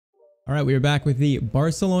All right, we are back with the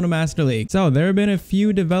Barcelona Master League. So there have been a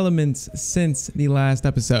few developments since the last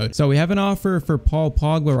episode. So we have an offer for Paul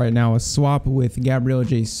Pogba right now, a swap with Gabriel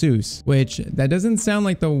Jesus, which that doesn't sound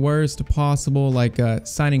like the worst possible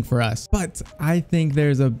signing for us, but I think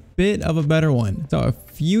there's a bit of a better one. So a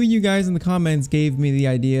few of you guys in the comments gave me the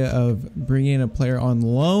idea of bringing in a player on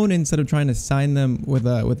loan instead of trying to sign them with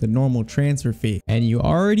a normal transfer fee, and you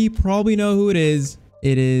already probably know who it is.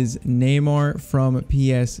 It is Neymar from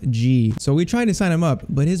PSG. So we tried to sign him up,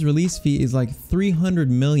 but his release fee is like 300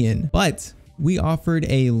 million. But we offered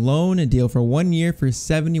a loan deal for 1 year for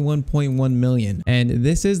 71.1 million. And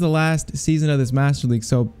this is the last season of this Master League.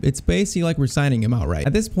 So it's basically like we're signing him outright.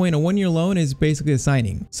 At this point, a 1 year loan is basically a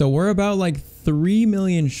signing. So we're about like 3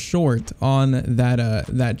 million short on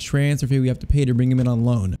that transfer fee we have to pay to bring him in on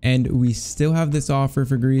loan, and we still have this offer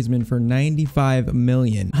for Griezmann for 95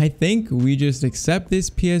 million. I think we just accept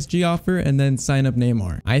this PSG offer and then sign up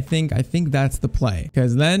Neymar. I think that's the play,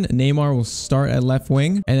 because then Neymar will start at left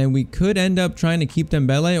wing, and then we could end up trying to keep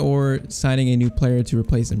Dembele or signing a new player to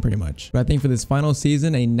replace him pretty much. But I think for this final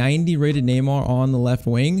season, a 90 rated Neymar on the left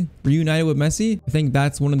wing reunited with Messi, I think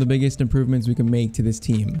that's one of the biggest improvements we can make to this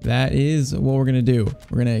team. That is what we're gonna do.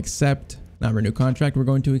 We're gonna accept, not renew contract, we're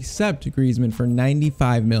going to accept Griezmann for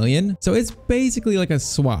 95 million. So it's basically like a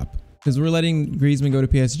swap, because we're letting Griezmann go to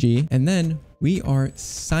PSG, and then we are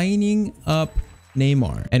signing up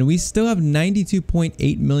Neymar, and we still have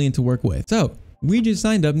 92.8 million to work with. So we just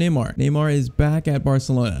signed up Neymar. Neymar is back at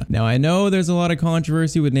Barcelona. Now, I know there's a lot of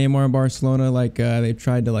controversy with Neymar and Barcelona, they've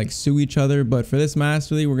tried to sue each other, but for this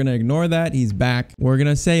Master League, we're going to ignore that. He's back. We're going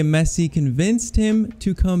to say Messi convinced him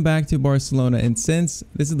to come back to Barcelona, and since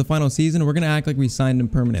this is the final season, we're going to act like we signed him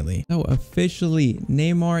permanently. So officially,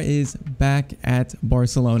 Neymar is back at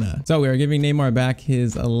Barcelona. So we are giving Neymar back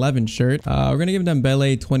his 11 shirt. We're going to give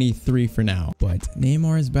Dembele 23 for now, but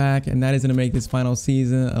Neymar is back, and that is going to make this final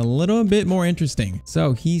season a little bit more interesting.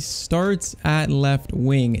 So he starts at left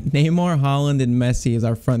wing. Neymar, Haaland, and Messi is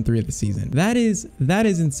our front three of the season. That is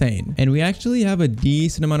insane. And we actually have a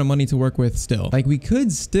decent amount of money to work with still. We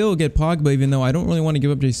could still get Pogba, even though I don't really want to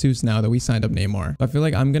give up Jesus now that we signed up Neymar. I feel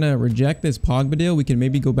like I'm gonna reject this Pogba deal. We can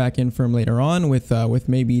maybe go back in for him later on with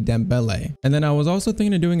maybe Dembele. And then I was also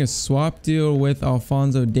thinking of doing a swap deal with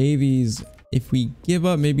Alphonso Davies if we give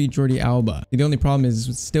up maybe Jordi Alba. The only problem is it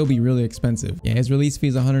would still be really expensive. Yeah, his release fee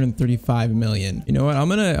is 135 million. You know what? I'm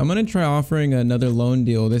gonna try offering another loan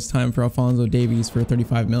deal, this time for Alphonso Davies for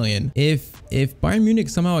 35 million. If Bayern Munich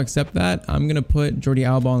somehow accept that, I'm gonna put Jordi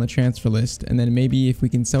Alba on the transfer list, and then maybe if we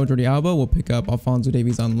can sell Jordi Alba, we'll pick up Alphonso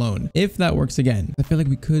Davies on loan. If that works again, I feel like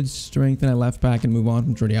we could strengthen at left back and move on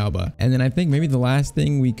from Jordi Alba. And then I think maybe the last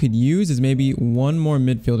thing we could use is maybe one more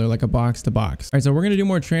midfielder, like a box to box. All right, so we're gonna do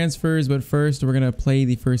more transfers, but first we're going to play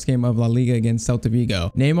the first game of La Liga against Celta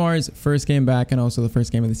Vigo. Neymar's first game back, and also the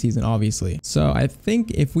first game of the season, obviously. So I think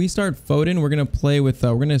if we start Foden, we're going to play with,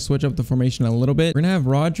 we're going to switch up the formation a little bit. We're going to have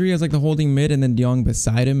Rodri as the holding mid, and then De Jong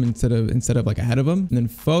beside him instead of ahead of him. And then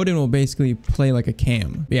Foden will basically play like a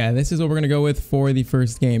cam. But yeah, this is what we're going to go with for the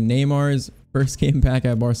first game. Neymar's first game back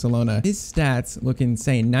at Barcelona. His stats look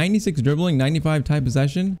insane. 96 dribbling, 95 tight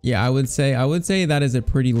possession. Yeah, I would say that is a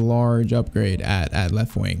pretty large upgrade at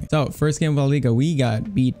left wing. So first game of La Liga, we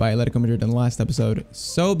got beat by Atletico Madrid in the last episode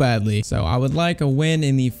so badly. So I would like a win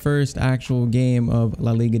in the first actual game of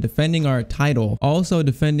La Liga, defending our title, also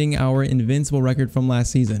defending our invincible record from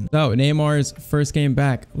last season. So Neymar's first game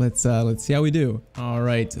back. Let's see how we do. All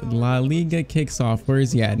right, La Liga kicks off. Where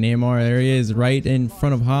is he at? Neymar, there he is, right in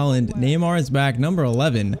front of Haaland. Neymar is back, number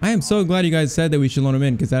 11. I am so glad you guys said that we should loan him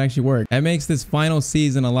in, because that actually worked. That makes this final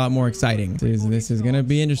season a lot more exciting. This is gonna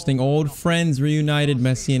be interesting. Old friends reunited,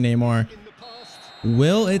 Messi and Neymar.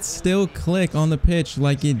 Will it still click on the pitch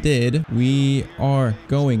like it did? We are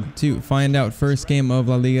going to find out. First game of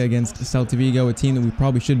La Liga against Celta Vigo, a team that we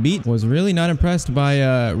probably should beat. Was really not impressed by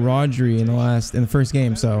Rodri in the first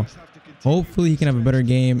game, so hopefully he can have a better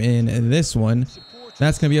game in this one.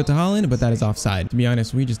 That's going to be up to Haaland, but that is offside. To be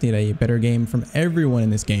honest, we just need a better game from everyone in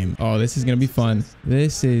this game. Oh, this is going to be fun.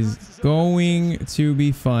 This is going to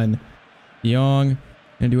be fun. De Jong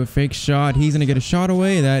going to do a fake shot. He's going to get a shot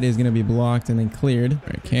away. That is going to be blocked and then cleared. All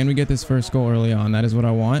right, can we get this first goal early on? That is what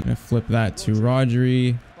I want. I'm going to flip that to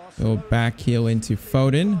Rodri. Go back heel into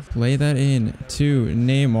Foden. Play that in to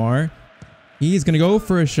Neymar. He's going to go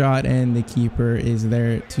for a shot, and the keeper is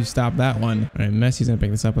there to stop that one. All right, Messi's going to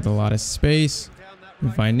pick this up with a lot of space. We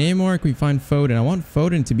find Neymar, we find Foden. I want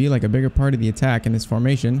Foden to be a bigger part of the attack in this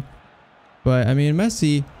formation. But, I mean,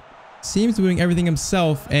 Messi seems to be doing everything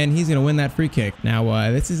himself, and he's gonna win that free kick. Now,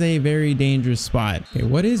 this is a very dangerous spot. Okay,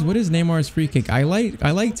 what is Neymar's free kick? I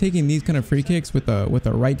like taking these kind of free kicks with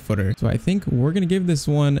a right footer. So I think we're gonna give this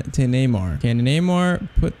one to Neymar. Can Neymar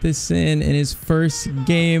put this in his first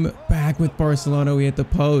game back with Barcelona? We hit the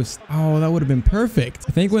post. Oh, that would have been perfect.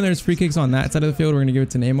 I think when there's free kicks on that side of the field, we're gonna give it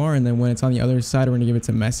to Neymar, and then when it's on the other side, we're gonna give it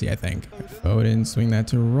to Messi, I think. Foden, swing that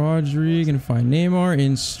to Rodri. Gonna find Neymar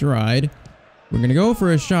in stride. We're going to go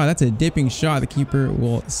for a shot. That's a dipping shot. The keeper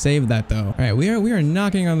will save that, though. All right, we are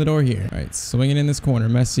knocking on the door here. All right, swinging in this corner.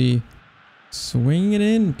 Messi swinging it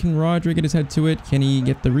in. Can Rodri get his head to it? Can he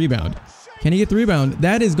get the rebound? Can he get the rebound?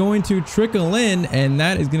 That is going to trickle in, and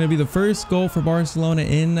that is going to be the first goal for Barcelona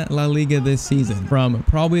in La Liga this season from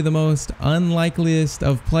probably the most unlikeliest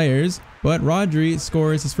of players. But Rodri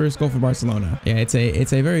scores his first goal for Barcelona. Yeah, it's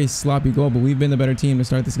a very sloppy goal, but we've been the better team to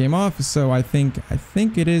start this game off, so I think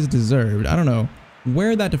it is deserved. I don't know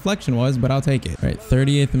where that deflection was, but I'll take it. All right,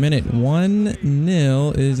 30th minute,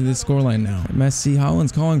 1-0 is the scoreline now. Messi,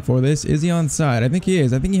 Haaland's calling for this. Is he onside? I think he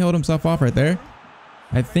is. I think he held himself off right there.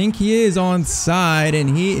 I think he is onside,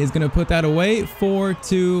 and he is going to put that away.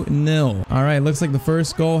 4-2-0. All right, looks like the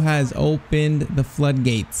first goal has opened the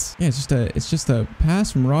floodgates. Yeah, it's just a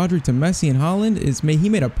pass from Rodri to Messi, and Haaland he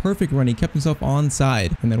made a perfect run. He kept himself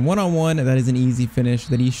onside, and then one-on-one, that is an easy finish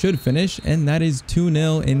that he should finish, and that is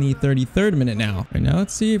 2-0 in the 33rd minute now. All right, now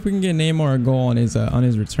let's see if we can get Neymar a goal on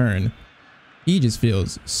his return. He just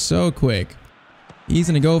feels so quick. He's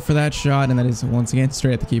going to go for that shot, and that is once again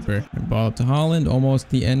straight at the keeper. Ball up to Haaland, almost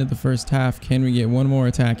the end of the first half. Can we get one more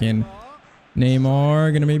attack in?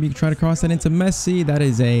 Neymar going to maybe try to cross that into Messi. That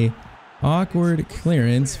is a awkward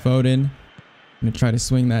clearance. Foden going to try to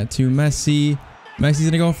swing that to Messi. Messi's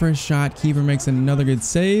going to go for a shot. Keeper makes another good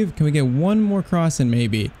save. Can we get one more cross in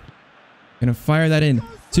maybe? Going to fire that in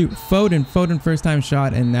to Foden. Foden first time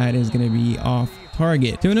shot, and that is going to be off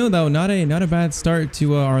target. 2-0 though, not a bad start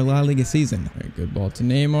to our La Liga season. All right, good ball to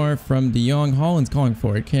Neymar from De Jong. Haaland's calling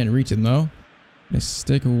for it. Can't reach it though. Gonna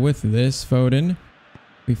stick with this. Foden.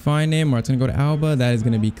 We find Neymar. It's gonna go to Alba. That is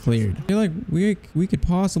gonna be cleared. I feel like we could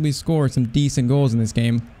possibly score some decent goals in this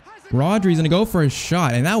game. Rodri's gonna go for a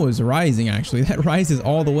shot, and that was rising actually. That rises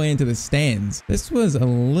all the way into the stands. This was a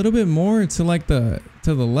little bit more to like to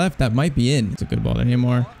the left. That might be in. It's a good ball to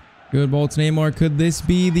Neymar. Good ball to Neymar. Could this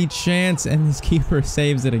be the chance? And this keeper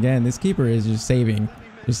saves it again. This keeper is just saving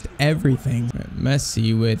just everything.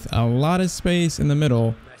 Messi with a lot of space in the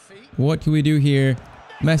middle. What can we do here?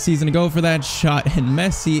 Messi's going to go for that shot, and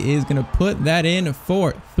Messi is going to put that in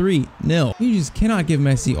for 3-0. You just cannot give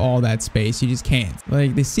Messi all that space. You just can't.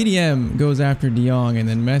 Like, the CDM goes after De Jong, and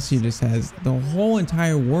then Messi just has the whole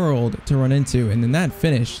entire world to run into, and then that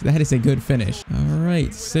finish, that is a good finish. All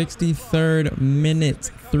right, 63rd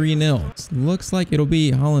minute, 3-0. Looks like it'll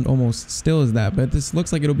be, Haaland almost still is that, but this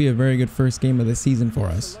looks like it'll be a very good first game of the season for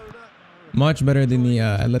us. Much better than the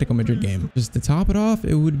Atletico Madrid game. Just to top it off,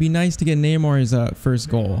 it would be nice to get Neymar's first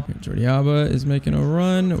goal. Okay, Jordi Alba is making a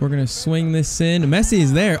run. We're going to swing this in. Messi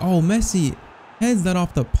is there. Oh, Messi heads that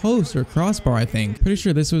off the post or crossbar, I think. Pretty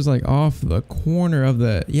sure this was like off the corner of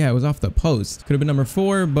the... Yeah, it was off the post. Could have been number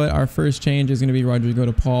 4, but our first change is going to be Rodrigo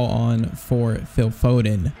de Paul on for Phil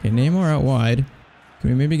Foden. Okay, Neymar out wide.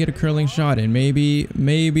 Can we maybe get a curling shot in?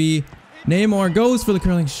 Maybe... Neymar goes for the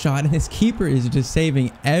curling shot, and his keeper is just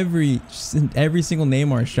saving every single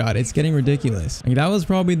Neymar shot. It's getting ridiculous. Like, that was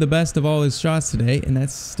probably the best of all his shots today, and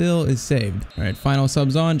that still is saved. All right, final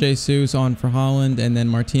subs on. Jesus on for Haaland, and then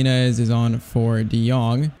Martinez is on for De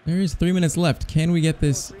Jong. There is 3 minutes left. Can we get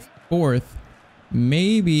this fourth?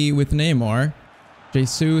 Maybe with Neymar.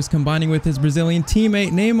 Jesus combining with his Brazilian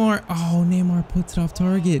teammate Neymar. Oh, Neymar puts it off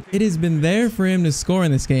target. It has been there for him to score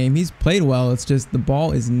in this game. He's played well. It's just the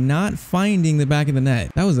ball is not finding the back of the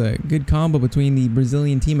net. That was a good combo between the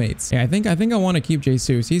Brazilian teammates. Yeah, I think I want to keep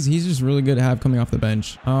Jesus. He's just really good to have coming off the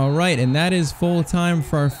bench. All right, and that is full time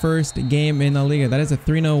for our first game in La Liga. That is a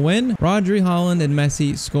 3-0 win. Rodri, Haaland, and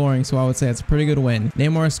Messi scoring, so I would say that's a pretty good win.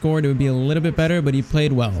 Neymar scored. It would be a little bit better, but he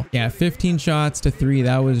played well. Yeah, 15 shots to 3.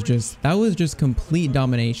 That was just complete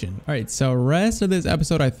domination. All right, so rest of this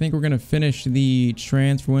episode, I think we're gonna finish the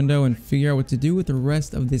transfer window and figure out what to do with the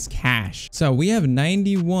rest of this cash. So we have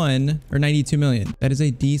 91 or 92 million. That is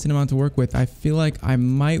a decent amount to work with. I feel like I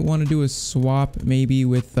might want to do a swap maybe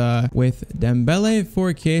with Dembele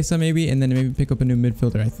for Chiesa maybe, and then maybe pick up a new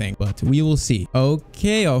midfielder, I think, but we will see.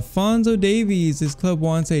 Okay, Alphonso Davies, his club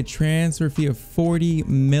wants a transfer fee of 40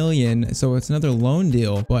 million, so it's another loan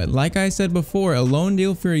deal. But like I said before, a loan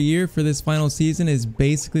deal for a year for this final season is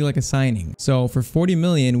basically like a signing. So for 40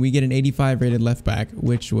 million, we get an 85 rated left back,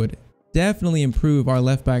 which would definitely improve our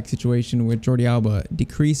left back situation with Jordi Alba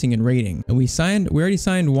decreasing in rating. And we already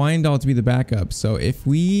signed Wijndal to be the backup. So if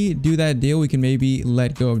we do that deal, we can maybe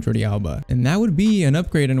let go of Jordi Alba. And that would be an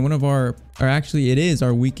upgrade in one of our, or actually it is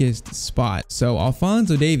our weakest spot. So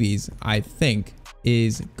Alphonso Davies, I think,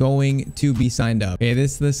 is going to be signed up. Okay,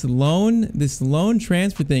 this loan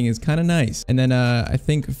transfer thing is kind of nice. And then I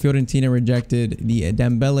think Fiorentina rejected the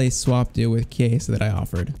Dembele swap deal with Chiesa that I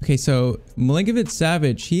offered. Okay, so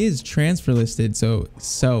Milinkovic-Savic, he is transfer listed. So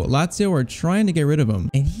Lazio are trying to get rid of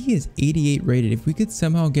him, and he is 88 rated. If we could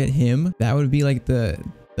somehow get him, that would be like the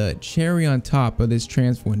cherry on top of this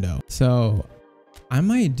transfer window. So I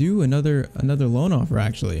might do another loan offer.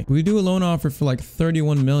 Actually, if we do a loan offer for like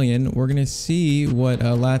 31 million, we're gonna see what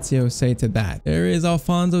Lazio say to that. There is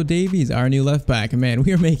Alphonso Davies, our new left back. Man,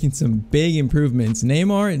 we are making some big improvements.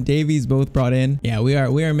 Neymar and Davies both brought in. Yeah, we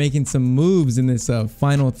are making some moves in this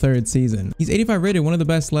final third season. He's 85 rated, one of the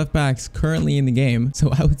best left backs currently in the game. So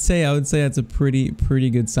I would say that's a pretty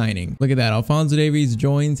good signing. Look at that. Alphonso Davies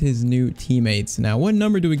joins his new teammates. Now, what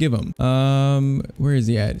number do we give him? Where is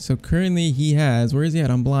he at? So currently he has, where is he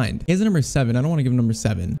at? I'm blind. He has a number 7. I don't want to give him number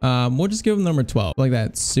 7. We'll just give him number 12. Like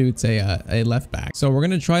that suits a left back. So we're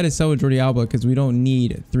going to try to sell Jordi Alba because we don't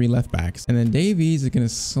need 3 left backs. And then Davies is going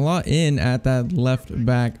to slot in at that left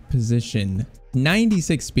back position.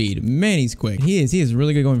 96 speed. Man, he's quick. He is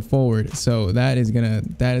really good going forward. So that is gonna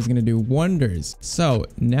do wonders. So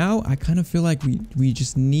now I kind of feel like we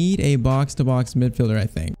just need a box-to-box midfielder, I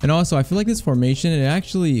think. And also I feel like this formation, it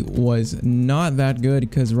actually was not that good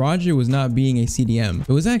because Rodri was not being a CDM.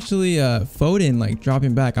 It was actually Foden like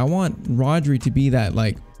dropping back. I want Rodri to be that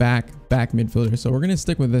like back midfielder, so we're gonna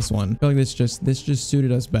stick with this one. I feel like this just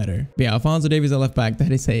suited us better. But yeah, Alphonso Davies at left back,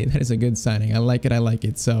 that is a good signing. I like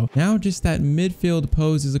it. So now just that midfield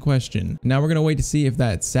poses a question. Now we're gonna wait to see if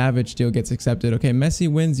that Savic deal gets accepted. Okay,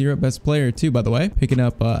 Messi wins Europe best player too, by the way, picking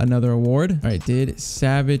up another award. All right, did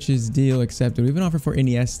Savic's deal accepted? We have an offer for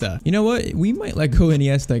Iniesta. You know what, we might let go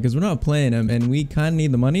Iniesta because we're not playing him and we kind of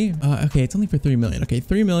need the money. Okay, it's only for 3 million. Okay,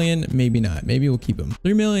 3 million, maybe not, maybe we'll keep him.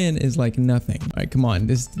 3 million is like nothing. All right, come on,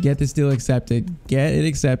 get this deal accepted. Get it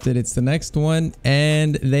accepted. It's the next one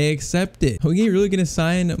and they accept it. Are we really gonna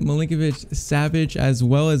sign Milinkovic-Savic as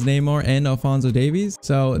well as Neymar and Alphonso Davies?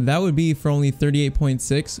 So that would be for only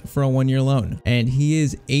 38.6 for a 1-year loan, and he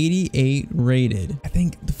is 88 rated. I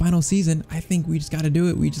think the final season, I think we just got to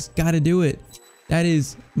do it. That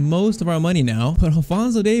is most of our money now. But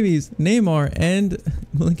Alphonso Davies, Neymar, and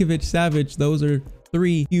Milinkovic-Savic, those are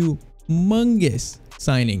 3 humongous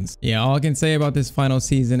signings. Yeah, all I can say about this final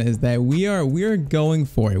season is that we are going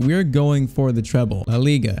for it. We are going for the treble. La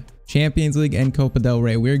Liga, Champions League, and Copa del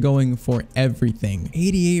Rey. We're going for everything.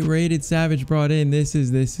 88 rated Savic brought in. This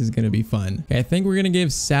is gonna be fun. Okay, I think we're gonna give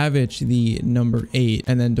Savic the number 8,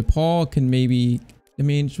 and then DePaul can maybe, I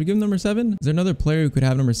mean, should we give him number 7? Is there another player who could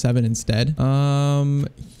have number 7 instead?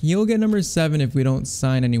 He'll get number 7 if we don't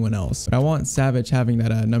sign anyone else. But I want Savic having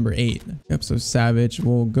that number 8. Yep, so Savic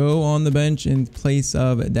will go on the bench in place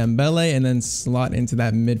of Dembele and then slot into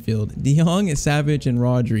that midfield. De Jong, Savic, and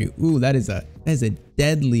Rodri. Ooh, that is a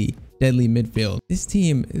deadly midfield. This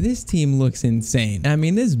team looks insane. I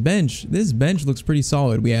mean, this bench looks pretty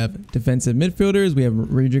solid. We have defensive midfielders. We have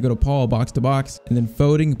Rodrigo de Paul box to box, and then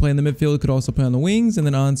Foden can play in the midfield, could also play on the wings, and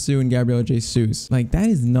then Ansu and Gabriel Jesus. Like, that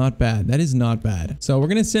is not bad. That is not bad. So we're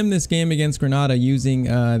gonna sim this game against Granada using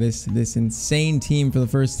this insane team for the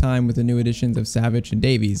first time with the new additions of Savic and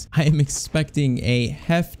Davies. I am expecting a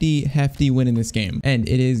hefty win in this game, and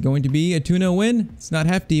it is going to be a 2-0 win. It's not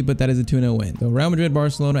hefty, but that is a 2-0 win. So Real Madrid,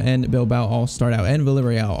 Barcelona, and Bilbao all start out, and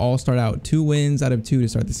Villarreal all start out 2 wins out of 2 to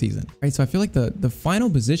start the season. All right, so I feel like the final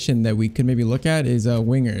position that we could maybe look at is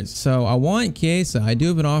wingers. So I want Chiesa. I do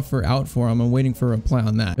have an offer out for him. I'm waiting for a reply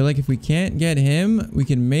on that. I feel like if we can't get him, we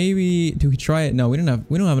can maybe, do we try it? No, we don't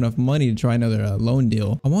have enough money to try another loan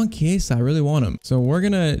deal. I want Chiesa. I really want him. So we're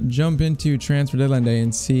gonna jump into transfer deadline day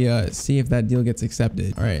and see if that deal gets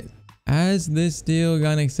accepted. All right. Has this deal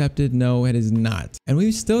gotten accepted? No, it is not. And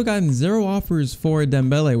we've still gotten 0 offers for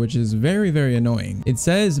Dembele, which is very annoying. It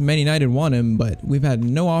says Man United want him, but we've had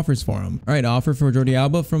no offers for him. All right, offer for Jordi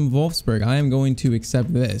Alba from Wolfsburg. I am going to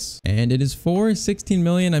accept this. And it is for 16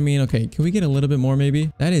 million. I mean, okay, can we get a little bit more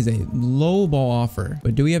maybe? That is a low ball offer.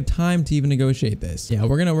 But do we have time to even negotiate this? Yeah,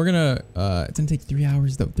 we're gonna it's gonna take 3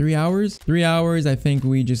 hours though. 3 hours? 3 hours, I think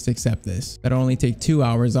we just accept this. That'll only take 2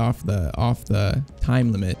 hours off the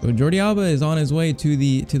time limit. So Jordi Alba is on his way to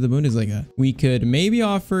the Bundesliga. We could maybe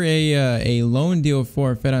offer a loan deal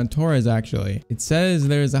for Ferran Torres. Actually, it says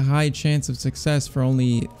there's a high chance of success for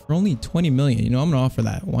only 20 million. You know, I'm gonna offer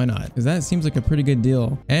that. Why not? Because that seems like a pretty good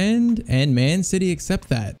deal. And Man City accept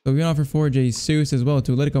that. So we can offer for Jesus as well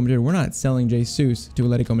to Atletico Madrid. We're not selling Jesus to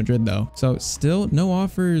Atletico Madrid though. So still no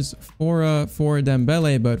offers for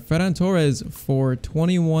Dembele, but Ferran Torres for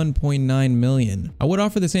 21.9 million. I would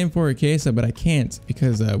offer the same for Chiesa, but I can't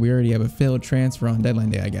because we already have a failed transfer on deadline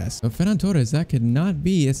day, I guess. So Ferran Torres, that could not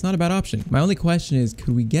be. It's not a bad option. My only question is,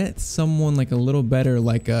 could we get someone like a little better,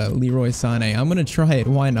 like Leroy Sané? I'm gonna try it.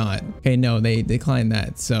 Why not? Okay, no, they declined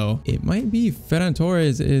that. So it might be Ferran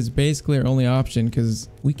Torres is basically our only option because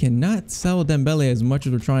we cannot sell Dembele as much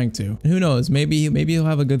as we're trying to. And who knows? Maybe he'll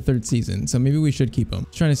have a good third season. So maybe we should keep him.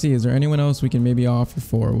 Just trying to see, is there anyone else we can maybe offer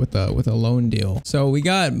for with a loan deal? So we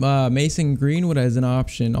got Mason Greenwood as an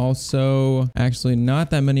option. Also, actually not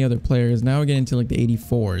that many other players. Now we're getting to like the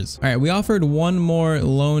 84s. All right, we offered one more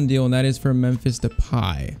loan deal, and that is for Memphis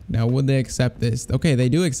Depay. Now, would they accept this? Okay, they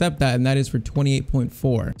do accept that, and that is for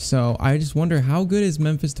 28.4. So I just wonder, how good is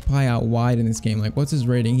Memphis Depay out wide in this game? Like, what's his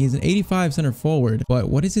rating? He's an 85 center forward, but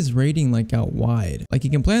what is his rating like out wide? Like, he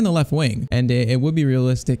can play on the left wing, and it would be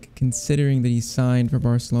realistic considering that he signed for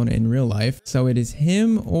Barcelona in real life. So it is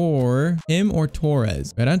him or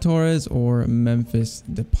Torres. Ferran Torres or Memphis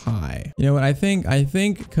Depay. You know what? I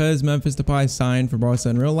think because Memphis Depay signed for Barca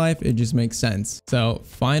in real life, it just makes sense. So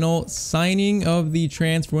final signing of the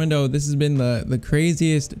transfer window. This has been the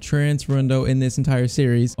craziest transfer window in this entire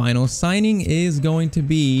series. Final signing is going to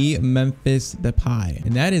be Memphis Depay,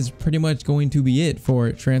 and that is pretty much going to be it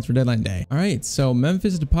for transfer deadline day. All right, so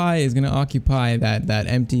Memphis Depay is going to occupy that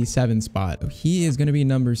empty 7 spot. He is going to be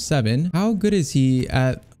number 7. How good is he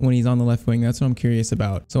at when he's on the left wing? That's what I'm curious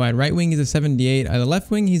about. So at right wing, he's a 78. At the left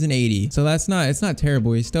wing, he's an 80. So it's not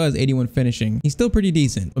terrible. He still has 81 finishing. He's still pretty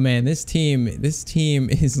decent. But man, this team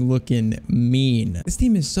is looking mean. This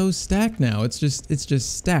team is so stacked now. It's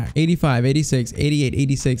just stacked. 85, 86, 88,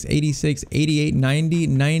 86, 86, 88, 90,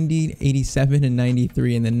 90, 87, and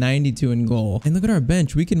 93, and then 92 in goal. And look at our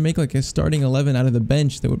bench. We can make like a starting 11 out of the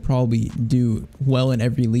bench that would probably do well in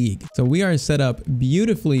every league. So we are set up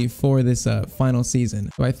beautifully for this final season.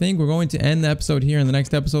 So I think we're going to end the episode here. In the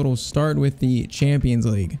next episode, we'll start with the Champions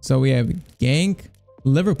League. So we have Genk,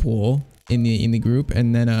 Liverpool in the group,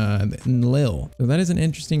 and then Lille. So that is an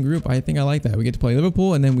interesting group. I think I like that. We get to play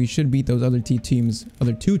Liverpool, and then we should beat those other two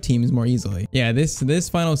teams more easily. Yeah, this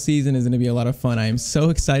final season is going to be a lot of fun. I am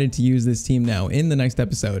so excited to use this team now in the next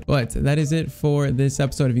episode. But that is it for this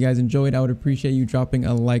episode. If you guys enjoyed, I would appreciate you dropping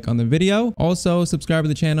a like on the video. Also, subscribe to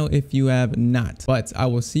the channel if you have not. But I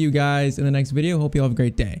will see you guys in the next video. Hope you all have a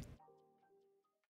great day.